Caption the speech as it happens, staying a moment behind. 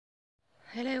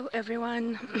Hello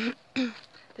everyone,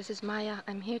 this is Maya.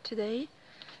 I'm here today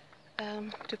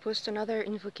to post another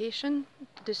invocation.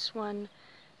 This one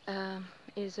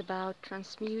is about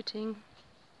transmuting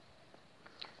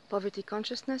poverty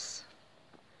consciousness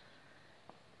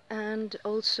and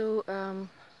also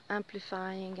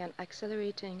amplifying and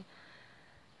accelerating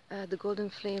the golden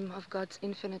flame of God's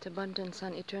infinite abundance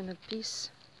and eternal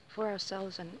peace for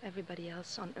ourselves and everybody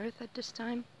else on earth at this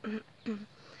time.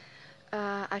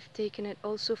 I've taken it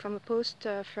also from a post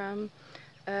from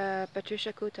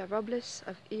Patricia Cota-Robles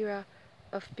of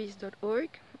eraofpeace.org.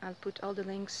 I'll put all the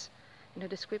links in the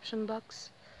description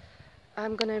box.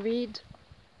 I'm gonna read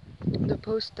the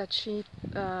post that she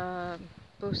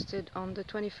posted on the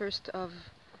 21st of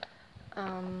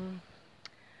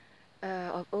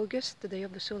August, the day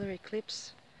of the solar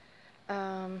eclipse.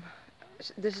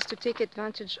 This is to take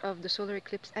advantage of the solar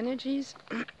eclipse energies,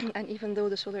 and even though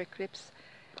the solar eclipse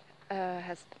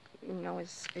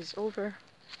is over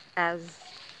as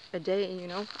a day,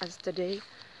 as the day,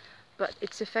 but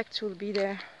its effects will be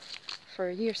there for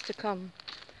years to come.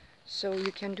 So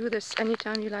you can do this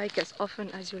anytime you like, as often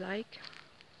as you like.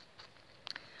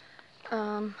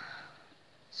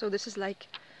 So this is like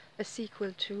a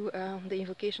sequel to the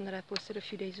invocation that I posted a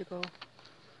few days ago.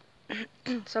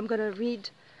 So I'm gonna read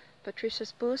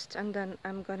Patricia's post and then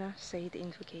I'm gonna say the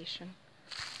invocation.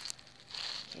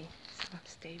 Okay, so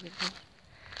stay with me.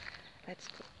 Let's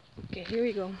go. Okay, here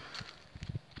we go.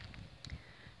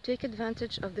 Take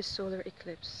advantage of this solar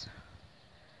eclipse.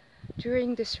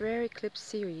 During this rare eclipse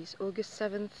series, August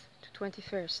 7th to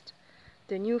 21st,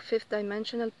 the new fifth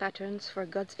dimensional patterns for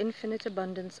God's infinite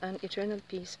abundance and eternal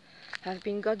peace have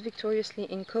been God victoriously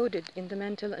encoded in the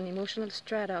mental and emotional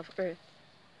strata of Earth.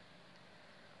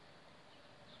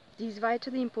 These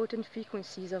vitally important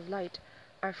frequencies of light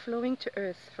are flowing to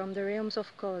Earth from the realms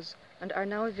of cause and are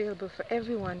now available for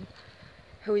everyone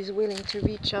who is willing to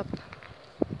reach up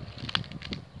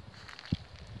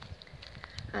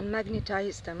and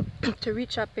magnetize them, to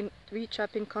reach up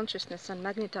in consciousness and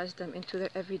magnetize them into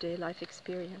their everyday life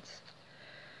experience.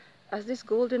 As this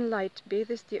golden light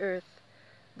bathes the Earth,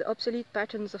 the obsolete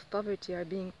patterns of poverty are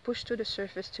being pushed to the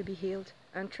surface to be healed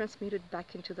and transmuted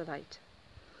back into the light.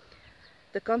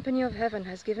 The company of heaven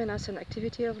has given us an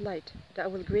activity of light that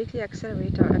will greatly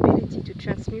accelerate our ability to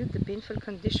transmute the painful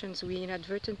conditions we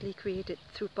inadvertently created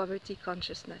through poverty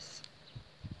consciousness.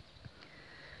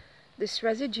 This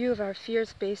residue of our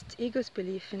fears-based ego's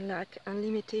belief in lack and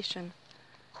limitation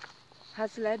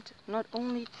has led not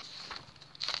only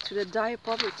to the dire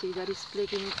poverty that is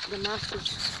plaguing the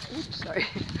masses,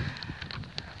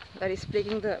 that is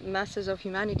plaguing the masses of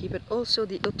humanity, but also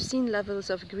the obscene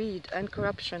levels of greed and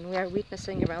corruption we are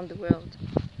witnessing around the world.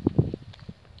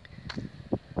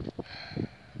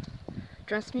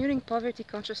 Transmuting poverty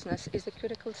consciousness is a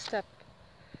critical step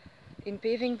in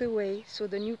paving the way so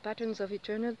the new patterns of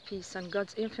eternal peace and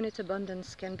God's infinite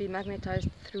abundance can be magnetized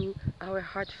through our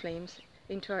heart flames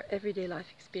into our everyday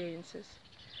life experiences.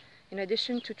 In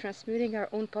addition to transmuting our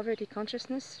own poverty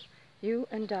consciousness, you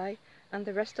and I and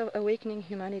the rest of awakening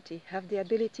humanity have the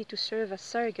ability to serve as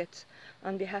surrogates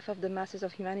on behalf of the masses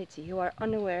of humanity who are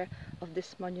unaware of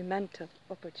this monumental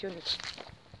opportunity.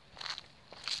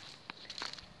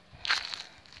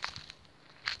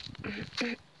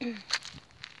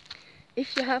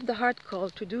 If you have the heart call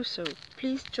to do so,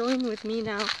 please join with me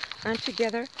now, and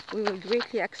together we will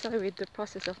greatly accelerate the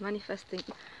process of manifesting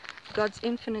God's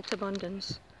infinite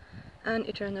abundance and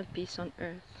eternal peace on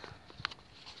earth.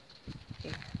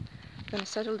 Okay. I'm going to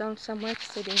settle down somewhere to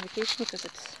say the invocation because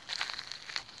it's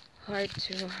hard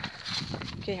to...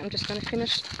 Okay, I'm just going to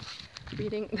finish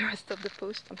reading the rest of the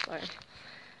post, I'm sorry,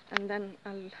 and then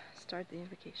I'll start the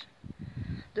invocation.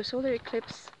 The solar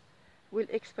eclipse will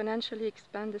exponentially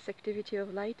expand this activity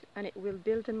of light, and it will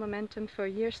build in momentum for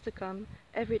years to come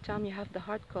every time you have the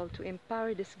heart call to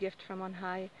empower this gift from on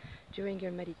high during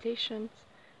your meditations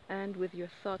and with your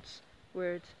thoughts,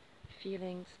 words,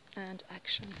 feelings, and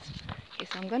actions. Okay,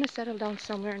 so I'm going to settle down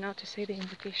somewhere now to say the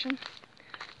invocation.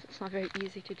 So it's not very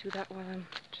easy to do that while I'm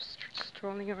just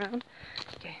strolling around.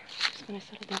 Okay, I'm just going to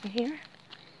settle down here.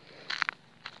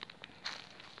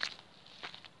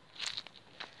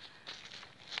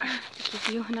 To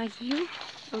give you a nice view.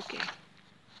 Okay,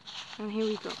 and here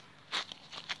we go.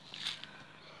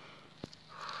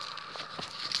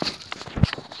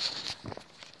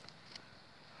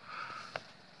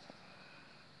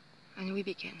 And we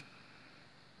begin.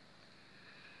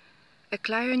 A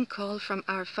clarion call from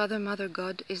our Father, Mother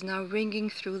God is now ringing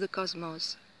through the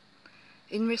cosmos.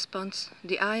 In response,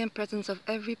 the I Am presence of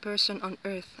every person on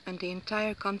earth and the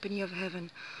entire company of heaven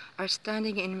are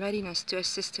standing in readiness to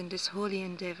assist in this holy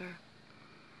endeavor.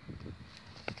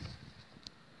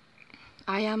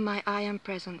 I am my I am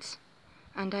presence,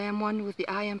 and I am one with the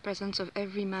I am presence of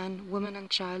every man, woman, and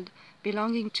child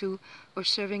belonging to or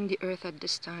serving the earth at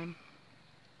this time.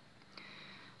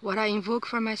 What I invoke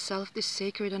for myself this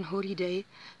sacred and holy day,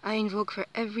 I invoke for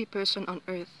every person on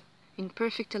earth, in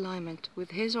perfect alignment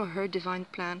with his or her divine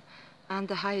plan and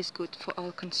the highest good for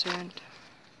all concerned.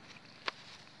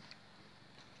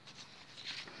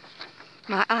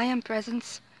 My I am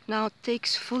presence now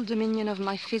takes full dominion of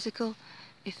my physical,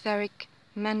 etheric,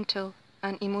 mental,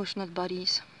 and emotional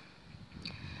bodies.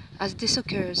 As this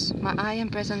occurs, my I am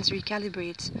presence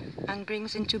recalibrates and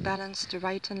brings into balance the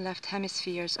right and left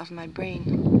hemispheres of my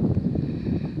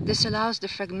brain. This allows the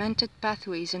fragmented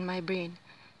pathways in my brain,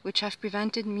 which have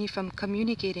prevented me from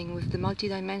communicating with the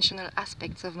multidimensional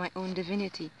aspects of my own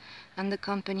divinity and the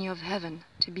company of heaven,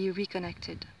 to be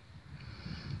reconnected.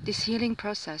 This healing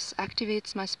process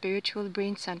activates my spiritual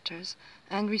brain centers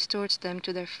and restores them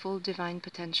to their full divine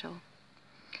potential.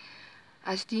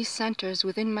 As these centers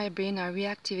within my brain are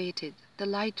reactivated, the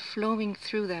light flowing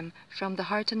through them from the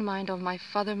heart and mind of my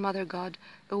Father, Mother God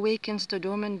awakens the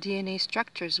dormant DNA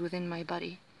structures within my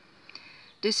body.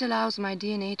 This allows my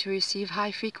DNA to receive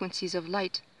higher frequencies of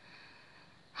light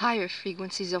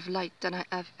than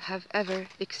I have ever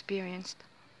experienced.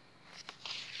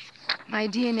 My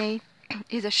DNA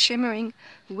is a shimmering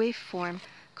waveform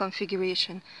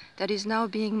configuration that is now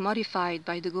being modified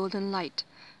by the golden light,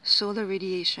 solar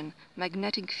radiation,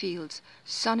 magnetic fields,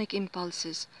 sonic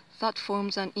impulses, thought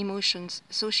forms and emotions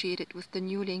associated with the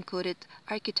newly encoded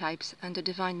archetypes and the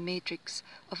divine matrix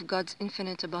of God's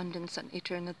infinite abundance and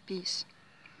eternal peace.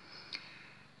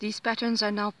 These patterns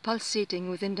are now pulsating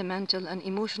within the mental and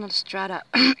emotional strata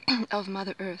of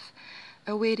Mother Earth,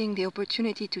 awaiting the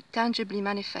opportunity to tangibly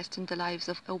manifest in the lives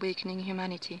of awakening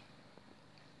humanity.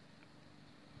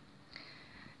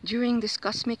 During this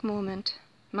cosmic moment,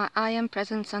 my I am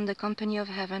presence and the company of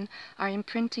heaven are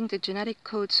imprinting the genetic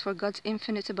codes for God's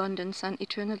infinite abundance and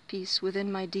eternal peace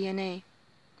within my DNA.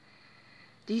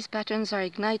 These patterns are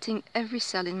igniting every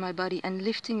cell in my body and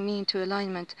lifting me into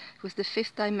alignment with the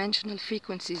fifth dimensional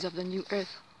frequencies of the new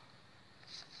earth.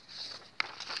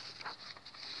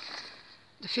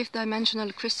 The fifth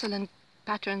dimensional crystalline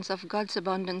patterns of God's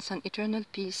abundance and eternal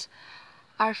peace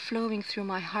are flowing through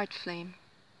my heart flame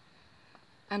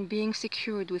and being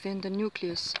secured within the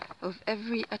nucleus of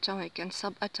every atomic and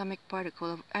subatomic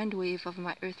particle and wave of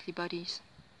my earthly bodies.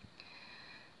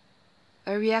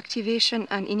 A reactivation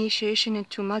and initiation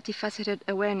into multifaceted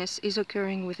awareness is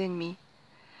occurring within me.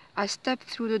 I step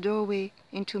through the doorway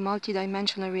into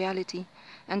multidimensional reality,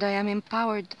 and I am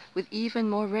empowered with even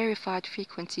more rarefied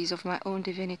frequencies of my own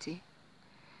divinity.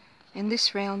 In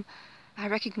this realm, I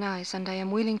recognize and I am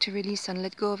willing to release and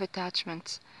let go of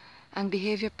attachments and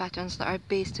behavior patterns that are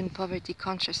based in poverty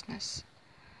consciousness.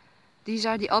 These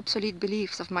are the obsolete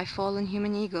beliefs of my fallen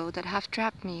human ego that have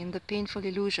trapped me in the painful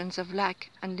illusions of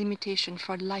lack and limitation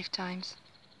for lifetimes.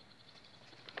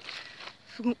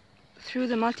 Through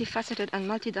the multifaceted and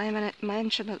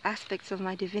multidimensional aspects of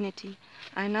my divinity,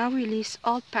 I now release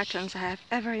all patterns I have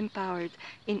ever empowered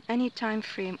in any time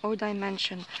frame or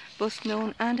dimension, both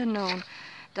known and unknown,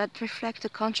 that reflect a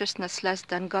consciousness less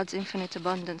than God's infinite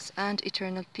abundance and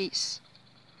eternal peace.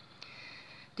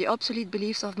 The obsolete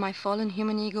beliefs of my fallen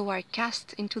human ego are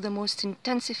cast into the most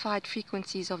intensified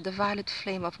frequencies of the violet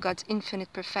flame of God's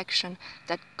infinite perfection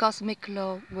that cosmic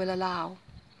law will allow.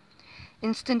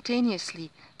 Instantaneously,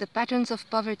 the patterns of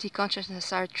poverty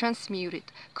consciousness are transmuted,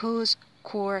 cause,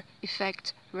 core,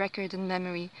 effect, record, and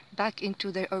memory back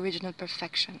into their original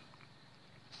perfection.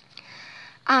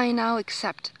 I now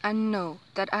accept and know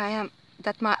that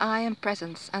my I am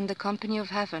presence and the company of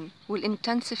heaven will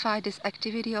intensify this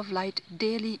activity of light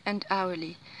daily and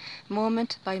hourly,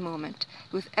 moment by moment,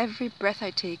 with every breath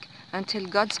I take, until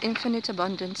God's infinite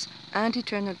abundance and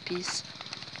eternal peace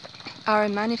are a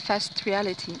manifest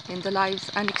reality in the lives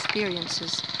and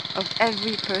experiences of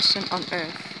every person on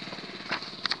earth.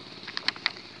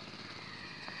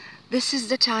 This is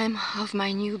the time of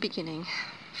my new beginning.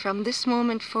 From this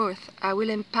moment forth, I will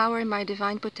empower my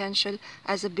divine potential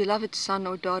as a beloved son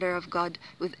or daughter of God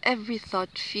with every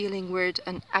thought, feeling, word,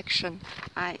 and action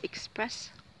I express.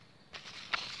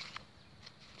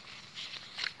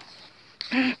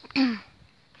 I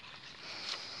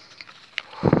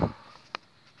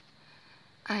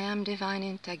am divine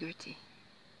integrity.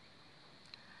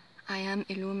 I am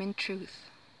illumined truth.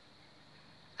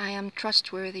 I am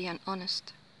trustworthy and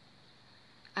honest.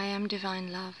 I am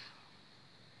divine love.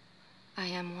 I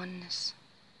am oneness.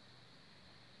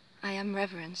 I am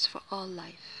reverence for all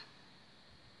life.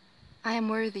 I am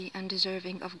worthy and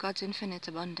deserving of God's infinite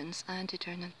abundance and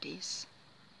eternal peace.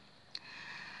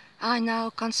 I now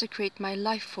consecrate my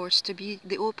life force to be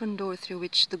the open door through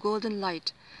which the golden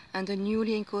light and the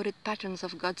newly encoded patterns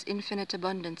of God's infinite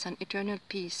abundance and eternal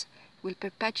peace will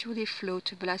perpetually flow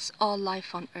to bless all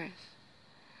life on earth.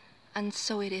 And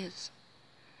so it is.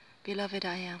 Beloved,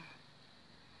 I am.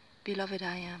 Beloved,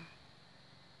 I am.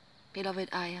 Beloved,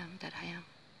 I am that I am.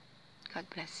 God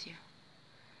bless you.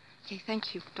 Okay,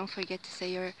 thank you. Don't forget to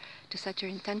set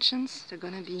your intentions. They're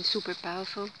gonna be super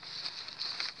powerful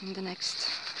in the next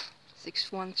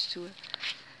 6 months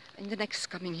in the next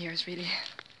coming years, really.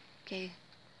 Okay,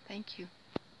 thank you.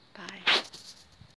 Bye.